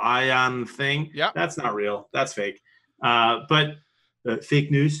horrible Ion thing. Yeah. That's not real. That's fake. But fake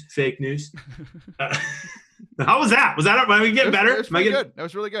news. How was that? Am I getting better? It was pretty good. That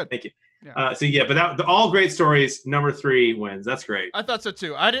was really good. Thank you. Yeah. But all great stories. Number 3 wins. That's great. I thought so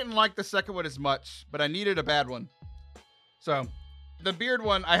too. I didn't like the second one as much, but I needed a bad one. So the beard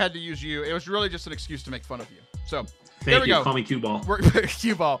one, I had to use you. It was really just an excuse to make fun of you. So there we go. Call me Cue Ball.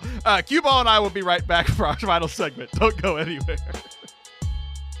 Cue Ball. Cue Ball and I will be right back for our final segment. Don't go anywhere.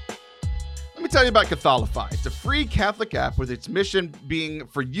 Let me tell you about Catholify. It's a free Catholic app with its mission being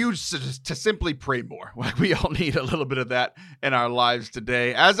for you to simply pray more. We all need a little bit of that in our lives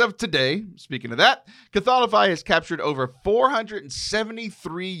today. As of today, speaking of that, Catholify has captured over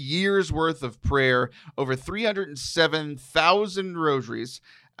 473 years worth of prayer, over 307,000 rosaries.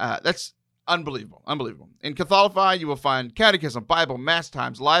 That's unbelievable. In Catholify, you will find catechism, Bible, mass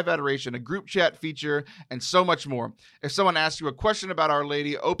times, live adoration, a group chat feature, and so much more. If someone asks you a question about Our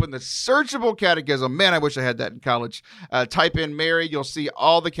Lady, open the searchable catechism. Man, I wish I had that in college. Type in Mary. You'll see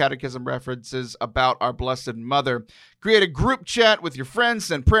all the catechism references about our Blessed Mother. Create a group chat with your friends,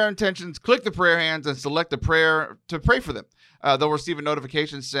 send prayer intentions, click the prayer hands, and select a prayer to pray for them. They'll receive a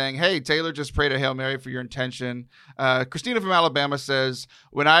notification saying, hey, Taylor just prayed a Hail Mary for your intention. Christina from Alabama says,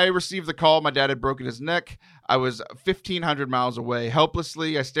 when I received the call, my dad had broken his neck. I was 1,500 miles away.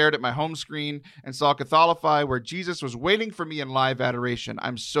 Helplessly, I stared at my home screen and saw Catholify where Jesus was waiting for me in live adoration.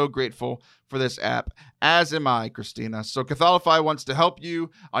 I'm so grateful for this app, as am I, Christina. So Catholify wants to help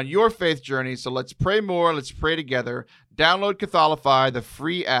you on your faith journey. So let's pray more. Let's pray together. Download Catholify, the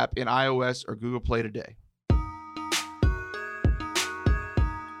free app in iOS or Google Play today.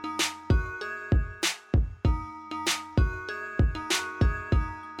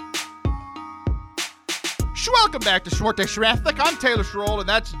 Welcome back to Schwarte Schrathik. I'm Taylor Schroll, and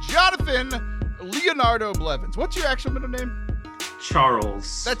that's Jonathan Leonardo Blevins. What's your actual middle name?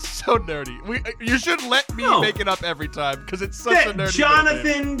 Charles. That's so nerdy. You should let me make it up every time because it's such a nerdy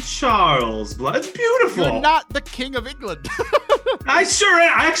Jonathan Charles Blood. It's beautiful. You're not the King of England. I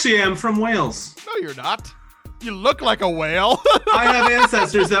actually am from Wales. No, you're not. You look like a whale. I have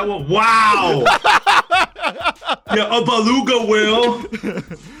ancestors that will. Wow. Yeah, a beluga whale.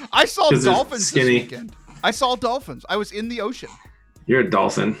 I saw dolphins this weekend. I saw dolphins. I was in the ocean. You're a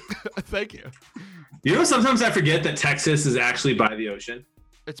dolphin. Thank you. You know, sometimes I forget that Texas is actually by the ocean.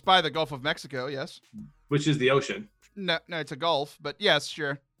 It's by the Gulf of Mexico, yes. Which is the ocean. No, it's a gulf, but yes,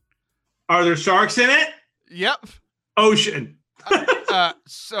 sure. Are there sharks in it? Yep. Ocean.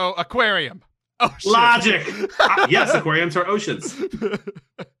 So aquarium. Ocean. Logic. Yes, aquariums are oceans.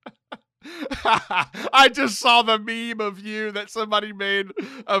 I just saw the meme of you that somebody made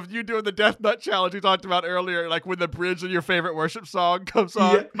of you doing the Death Nut Challenge you talked about earlier, like when the bridge of your favorite worship song comes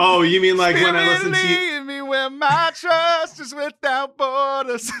on. Yeah. Oh, you mean like when I listen to Leave me where my trust is without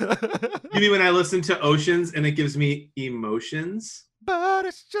borders. You mean when I listen to Oceans and it gives me emotions? But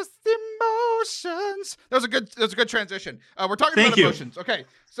it's just emotions. That was a good transition. We're talking about emotions. Okay,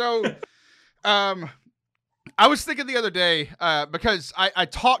 so I was thinking the other day because I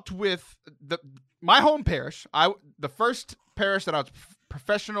talked with my home parish. The first parish that I was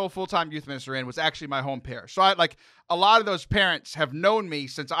professional full-time youth minister in was actually my home parish. So a lot of those parents have known me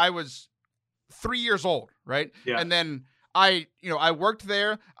since I was 3 years old, right? Yeah. And then I worked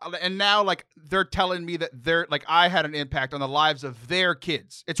there, and now they're telling me that I had an impact on the lives of their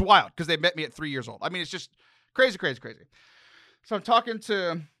kids. It's wild because they met me at 3 years old. I mean, it's just crazy. So I'm talking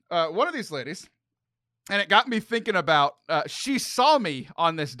to one of these ladies, and it got me thinking about. She saw me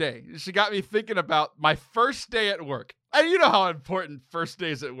on this day. She got me thinking about my first day at work. And you know how important first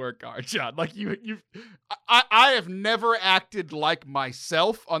days at work are, John. Like I have never acted like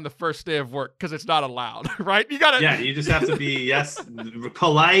myself on the first day of work because it's not allowed, right? You just have to be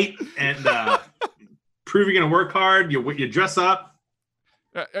polite and prove you're gonna work hard. You dress up.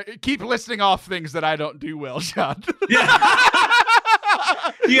 Keep listing off things that I don't do well, John. Yeah.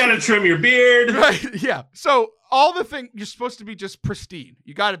 You gotta trim your beard. Right. Yeah. So all the things you're supposed to be just pristine.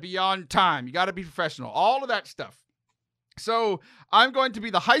 You got to be on time. You got to be professional. All of that stuff. So I'm going to be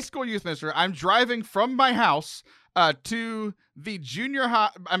the high school youth minister. I'm driving from my house to the junior high.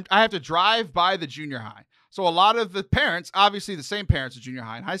 I have to drive by the junior high. So a lot of the parents, obviously the same parents of junior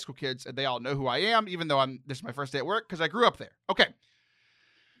high and high school kids, they all know who I am, even though this is my first day at work because I grew up there. Okay.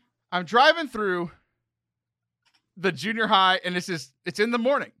 I'm driving through the junior high, and it's in the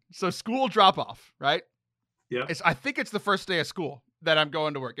morning. So school drop off, right? Yeah. I think it's the first day of school that I'm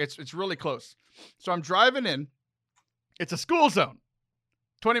going to work. It's really close. So I'm driving in. It's a school zone,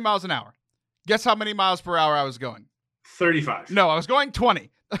 20 miles an hour. Guess how many miles per hour I was going? 35. No, I was going 20.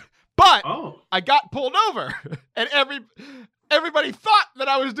 But I got pulled over, and everybody thought that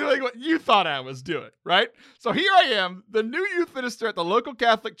I was doing what you thought I was doing, right? So here I am, the new youth minister at the local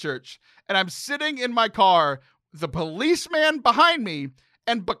Catholic church, and I'm sitting in my car, the policeman behind me,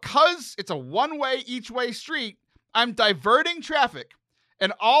 and because it's a one-way, each-way street, I'm diverting traffic,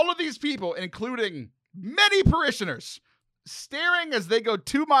 and all of these people, including many parishioners, staring as they go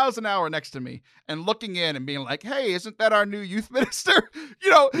 2 miles an hour next to me and looking in and being like, hey, isn't that our new youth minister?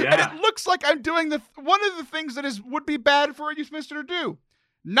 And it looks like I'm doing one of the things that would be bad for a youth minister to do.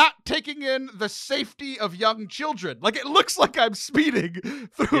 Not taking in the safety of young children. Like, it looks like I'm speeding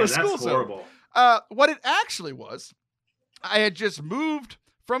through a school zone. Horrible. What it actually was, I had just moved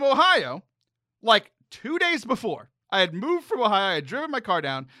from Ohio 2 days before. I had moved from Ohio. I had driven my car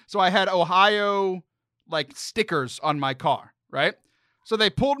down. So I had Ohio stickers on my car, right? So they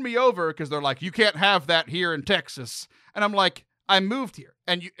pulled me over because they're like, you can't have that here in Texas. And I'm like, I moved here.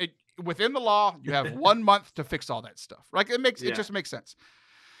 And within the law, you have 1 month to fix all that stuff. Right? It just makes sense.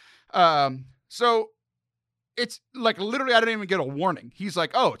 So it's literally I didn't even get a warning. He's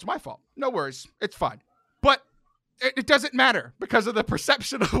like, oh, it's my fault. No worries. It's fine. But it doesn't matter because of the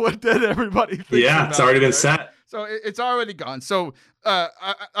perception of what did everybody think. Yeah, it's already been set. So it's already gone. So I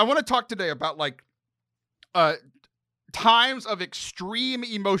want to talk today about times of extreme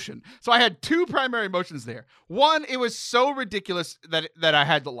emotion. So I had two primary emotions there. One, it was so ridiculous that I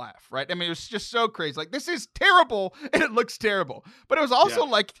had to laugh, right? I mean, it was just so crazy. This is terrible and it looks terrible. But it was also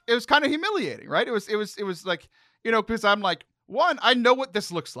it was kind of humiliating, right? It was because I'm like, one, I know what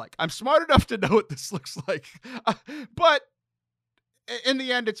this looks like. I'm smart enough to know what this looks like. But in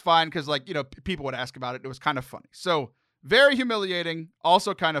the end, it's fine because people would ask about it. It was kind of funny. So very humiliating,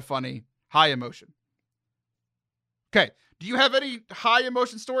 also kind of funny, high emotion. Okay. Do you have any high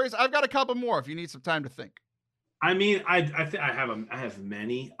emotion stories? I've got a couple more if you need some time to think. I mean, I have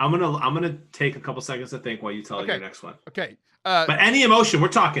many. I'm gonna take a couple seconds to think while you tell your next one. Okay. But any emotion, we're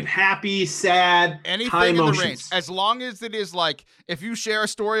talking happy, sad, anything high emotions. In the range, as long as it is like, if you share a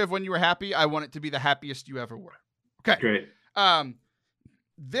story of when you were happy, I want it to be the happiest you ever were. Okay. Great.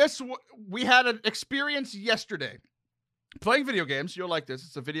 We had an experience yesterday playing video games. You'll like this.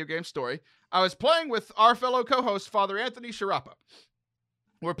 It's a video game story. I was playing with our fellow co-host, Father Anthony Sharapa.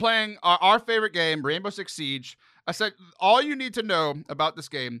 We're playing our favorite game, Rainbow Six Siege. I said, all you need to know about this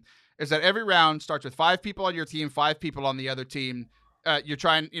game is that every round starts with 5 people on your team, 5 people on the other team. You're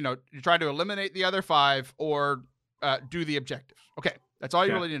trying to eliminate the other 5 or do the objective. Okay, that's all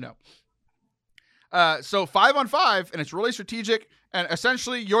you really need to know. So 5 on 5, and it's really strategic. And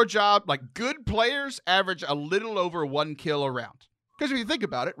essentially, your job, like, good players average a little over 1 kill a round. Because if you think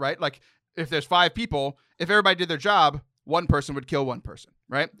about it, right? Like, if there's 5 people, if everybody did their job, one person would kill one person,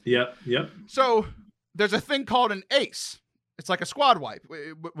 right? Yep. So there's a thing called an ace. It's like a squad wipe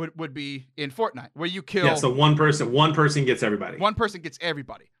would be in Fortnite, where you kill. Yeah, so one person gets everybody. One person gets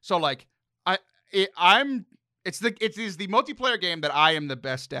everybody. So like it is the multiplayer game that I am the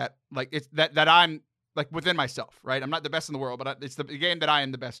best at. Like it's that I'm like within myself, right? I'm not the best in the world, but it's the game that I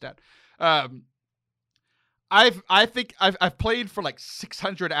am the best at. I think I've played for like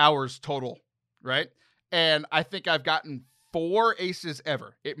 600 hours total, right? And I think I've gotten 4 aces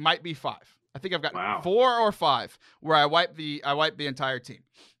ever. It might be 5. I think I've gotten 4 or 5 where I wipe the entire team.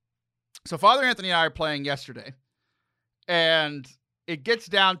 So Father Anthony and I are playing yesterday, and it gets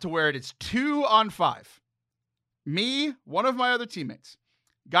down to where it is 2 on 5. Me, one of my other teammates.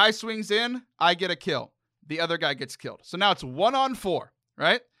 Guy swings in, I get a kill. The other guy gets killed. So now it's 1 on 4,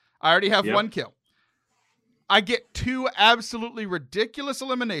 right? I already have 1 kill. I get 2 absolutely ridiculous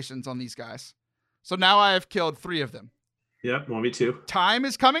eliminations on these guys. So now I have killed 3 of them. Yep, 1v2. Time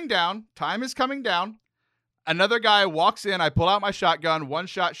is coming down. Another guy walks in. I pull out my shotgun,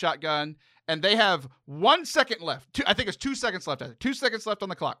 1-shot shotgun, and they have 1 second left. I think it's 2 seconds left. 2 seconds left on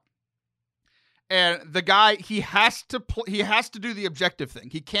the clock. And the guy, he has to do the objective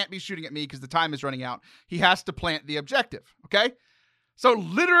thing. He can't be shooting at me because the time is running out. He has to plant the objective. Okay. So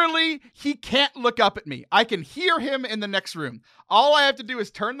literally, he can't look up at me. I can hear him in the next room. All I have to do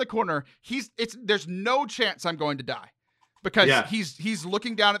is turn the corner. There's no chance I'm going to die because he's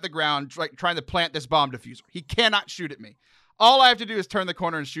looking down at the ground, trying to plant this bomb diffuser. He cannot shoot at me. All I have to do is turn the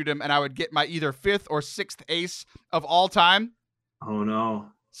corner and shoot him, and I would get my either 5th or 6th ace of all time. Oh no!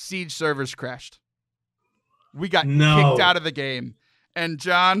 Siege servers crashed. We got kicked out of the game, and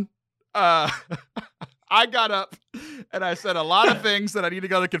John, I got up and I said a lot of things that I need to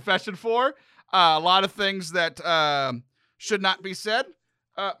go to confession for. A lot of things that should not be said.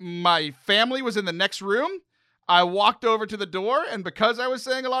 My family was in the next room. I walked over to the door, and because I was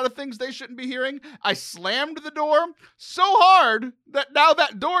saying a lot of things they shouldn't be hearing, I slammed the door so hard that now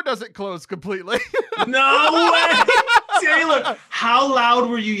that door doesn't close completely. No way! Taylor, how loud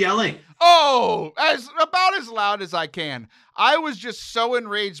were you yelling? Oh, about as loud as I can. I was just so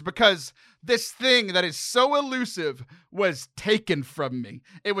enraged because this thing that is so elusive was taken from me.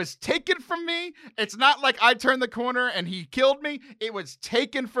 It was taken from me. It's not like I turned the corner and he killed me. It was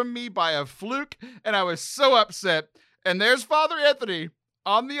taken from me by a fluke, and I was so upset. And there's Father Anthony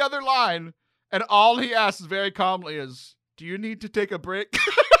on the other line, and all he asks very calmly is, "Do you need to take a break?"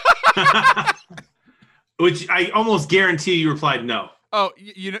 Which I almost guarantee you replied no. Oh,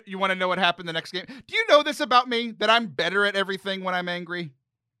 you want to know what happened the next game? Do you know this about me, that I'm better at everything when I'm angry?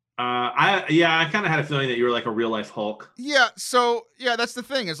 I kind of had a feeling that you were like a real life Hulk. Yeah, so that's the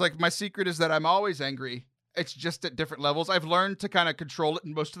thing. Is like my secret is that I'm always angry. It's just at different levels. I've learned to kind of control it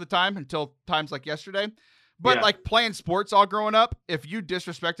most of the time until times like yesterday. But like playing sports all growing up, if you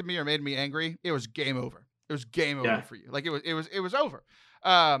disrespected me or made me angry, it was game over. It was game over for you. Like it was over.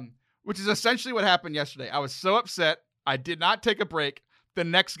 Which is essentially what happened yesterday. I was so upset. I did not take a break. The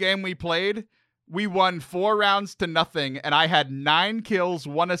next game we played, we won 4 rounds to nothing, and I had 9 kills,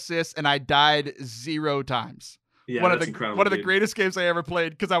 1 assist, and I died 0 times. Yeah, that's incredible. One of the greatest games I ever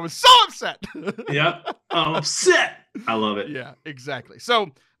played because I was so upset. Yep, I'm upset. I love it. Yeah, exactly.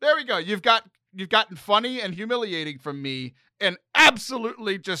 So there we go. You've gotten funny and humiliating from me, and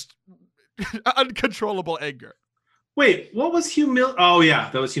absolutely just uncontrollable anger. Wait, what was Oh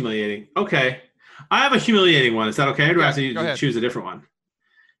yeah, that was humiliating. Okay. I have a humiliating one. Is that okay? Or do I have to choose a different one?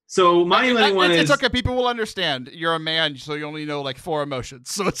 So my humiliating one is... It's okay. People will understand. You're a man, so you only know like 4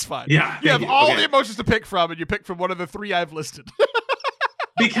 emotions. So it's fine. Yeah. You have all the emotions to pick from, and you pick from one of the 3 I've listed.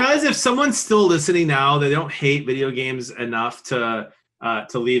 Because if someone's still listening now, they don't hate video games enough to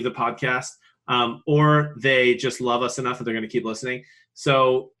leave the podcast, or they just love us enough that they're going to keep listening.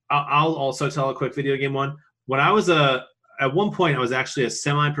 So I'll also tell a quick video game one. when I was at one point, I was actually a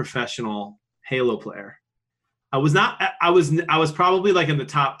semi-professional Halo player. I was not. I was probably like in the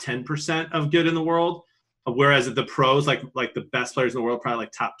top 10% of good in the world, whereas the pros, like the best players in the world, probably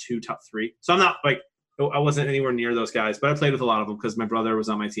like top 2, top 3. So I'm not like I wasn't anywhere near those guys, but I played with a lot of them because my brother was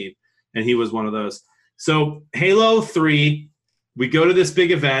on my team, and he was one of those. So Halo 3, we go to this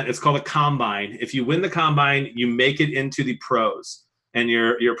big event. It's called a Combine. If you win the Combine, you make it into the pros, and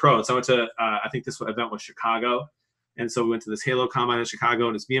you're pro. And so I went to I think this event was Chicago. And so we went to this Halo Combine in Chicago,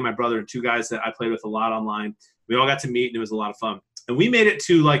 and it's me and my brother and 2 guys that I played with a lot online. We all got to meet, and it was a lot of fun. And we made it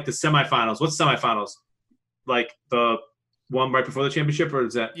to, like, the semifinals. What's semifinals? Like the one right before the championship, or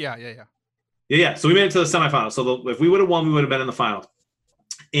is that? Yeah. So we made it to the semifinals. So if we would have won, we would have been in the final.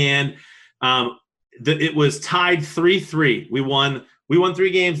 And it was tied 3-3. We won 3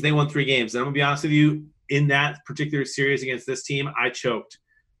 games. They won 3 games. And I'm going to be honest with you, in that particular series against this team, I choked.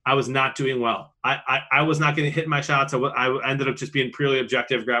 I was not doing well. I was not getting hit my shots. I ended up just being purely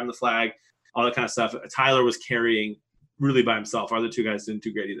objective, grabbing the flag, all that kind of stuff. Tyler was carrying really by himself. Our other 2 guys didn't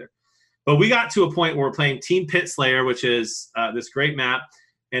do great either. But we got to a point where we're playing Team Pit Slayer, which is this great map,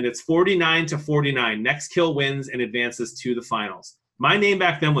 and it's 49-49. Next kill wins and advances to the finals. My name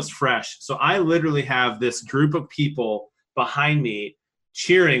back then was Fresh, so I literally have this group of people behind me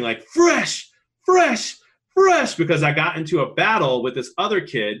cheering like, Fresh, Fresh, Fresh, because I got into a battle with this other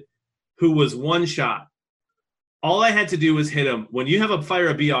kid who was one shot. All I had to do was hit him. When you have a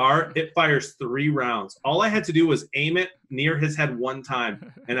BR, it fires 3 rounds. All I had to do was aim it near his head 1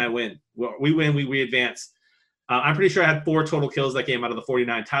 time, and I win. We win. We advance. I'm pretty sure I had 4 total kills that game out of the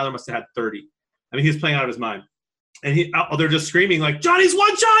 49. Tyler must have had 30. I mean, he was playing out of his mind. And they're just screaming like, Johnny's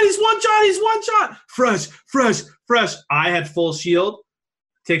one shot, he's one shot, he's one shot. Fresh, Fresh, Fresh. I had full shield.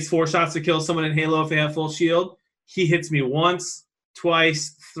 Takes 4 shots to kill someone in Halo if they have full shield. He hits me once,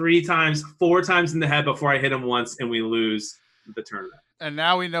 twice, 3 times, 4 times in the head before I hit him once, and we lose the tournament. And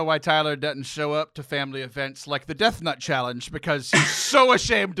now we know why Tyler doesn't show up to family events like the Death Nut Challenge, because he's so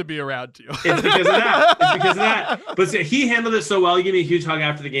ashamed to be around you. It's because of that. But he handled it so well. He gave me a huge hug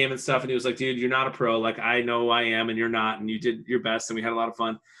after the game and stuff, and he was like, dude, you're not a pro. Like, I know I am, and you're not, and you did your best, and we had a lot of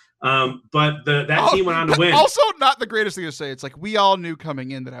fun. But that team went on to win. Also, not the greatest thing to say. It's like, we all knew coming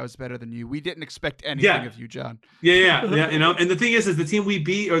in that I was better than you. We didn't expect anything of you, John. Yeah. You know, and the thing is the team we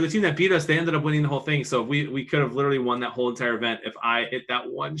beat, or the team that beat us, they ended up winning the whole thing. So we could have literally won that whole entire event if I hit that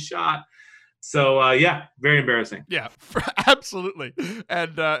one shot. So yeah, very embarrassing. Yeah, absolutely.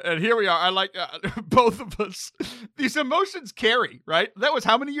 And here we are. I like both of us. These emotions carry, right? That was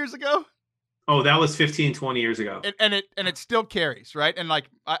how many years ago? Oh, that was 15, 20 years ago. And it still carries, right? And like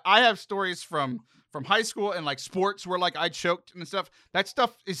I have stories from high school and like sports where like I choked and stuff. That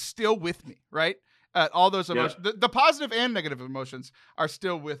stuff is still with me, right? All those emotions, the positive and negative emotions are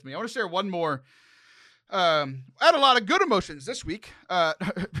still with me. I want to share one more. I had a lot of good emotions this week,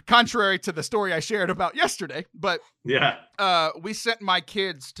 contrary to the story I shared about yesterday. But we sent my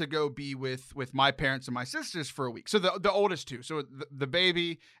kids to go be with my parents and my sisters for a week. So the oldest 2, so the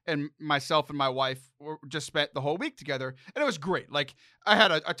baby and myself and my wife just spent the whole week together, and it was great. Like, I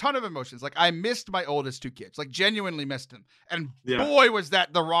had a ton of emotions. Like, I missed my oldest 2 kids, like genuinely missed them. And boy, was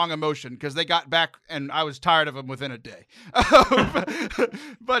that the wrong emotion, because they got back and I was tired of them within a day.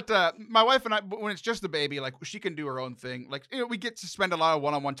 But my wife and I, when it's just the baby, like, she can do her own thing. Like, you know, we get to spend a lot of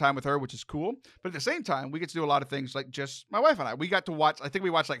one-on-one time with her, which is cool. But at the same time, we get to do a lot of things like just my wife and I. We got to watch, I think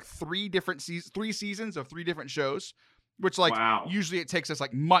we watched like 3 seasons of 3 different shows, which like usually it takes us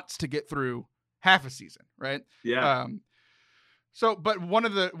like months to get through half a season, right? Yeah. So, but one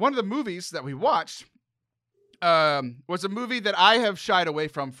of the movies that we watched was a movie that I have shied away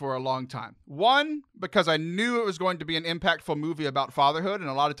from for a long time. One, because I knew it was going to be an impactful movie about fatherhood, and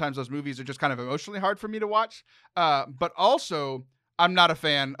a lot of times those movies are just kind of emotionally hard for me to watch. But also, I'm not a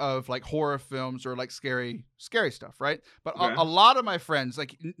fan of like horror films or like scary stuff, right? But a lot of my friends,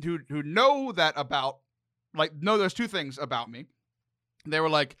 like who know that about, like, know those 2 things about me, they were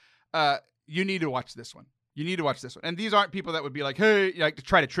like, you need to watch this one. You need to watch this one. And these aren't people that would be like, hey, like, to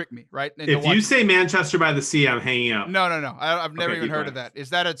try to trick me, right? And if you say Manchester by the Sea, I'm hanging up. No. I've never even heard of that. Is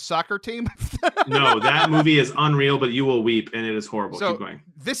that a soccer team? No, that movie is unreal, but you will weep, and it is horrible. So keep going.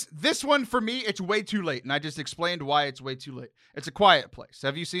 This one for me, it's way too late, and I just explained why it's way too late. It's A Quiet Place.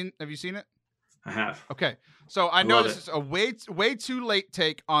 Have you seen it? I have. Okay. So I know this is a way too late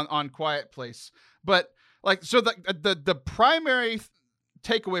take on Quiet Place, but like, so the primary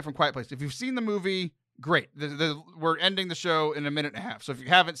takeaway from Quiet Place, if you've seen the movie, great. We're ending the show in a minute and a half. So if you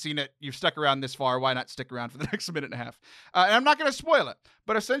haven't seen it, you've stuck around this far. Why not stick around for the next minute and a half? And I'm not going to spoil it,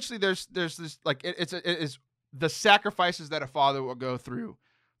 but essentially there's this, like, it is the sacrifices that a father will go through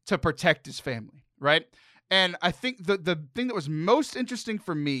to protect his family, right? And I think the thing that was most interesting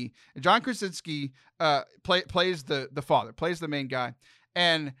for me, John Krasinski plays the father, plays the main guy.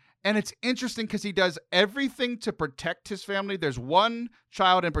 And it's interesting because he does everything to protect his family. There's one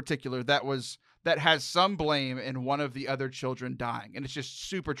child in particular that has some blame in one of the other children dying. And it's just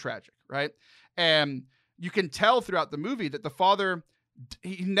super tragic, right? And you can tell throughout the movie that the father,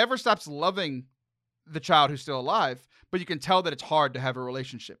 he never stops loving the child who's still alive, but you can tell that it's hard to have a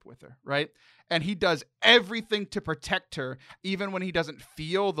relationship with her, right? And he does everything to protect her, even when he doesn't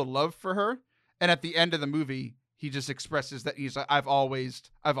feel the love for her. And at the end of the movie, he just expresses that he's like, I've always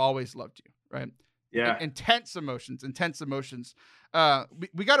loved you, right? Yeah. Intense emotions.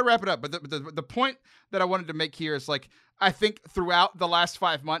 We got to wrap it up. But the point that I wanted to make here is, like, I think throughout the last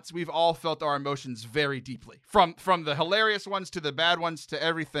 5 months, we've all felt our emotions very deeply, from the hilarious ones to the bad ones to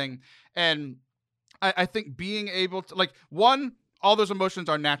everything. And I think being able to, like, one, all those emotions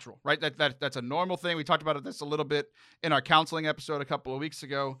are natural, right? That's a normal thing. We talked about this a little bit in our counseling episode a couple of weeks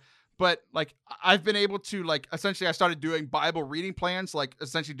ago. But, like, I've been able to, like, essentially I started doing Bible reading plans, like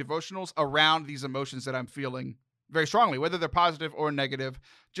essentially devotionals around these emotions that I'm feeling very strongly, whether they're positive or negative,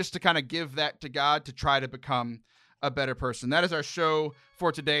 just to kind of give that to God to try to become a better person. That is our show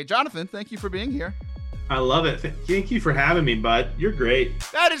for today. Jonathan, thank you for being here. I love it. Thank you for having me, bud. You're great.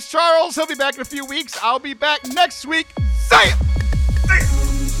 That is Charles. He'll be back in a few weeks. I'll be back next week.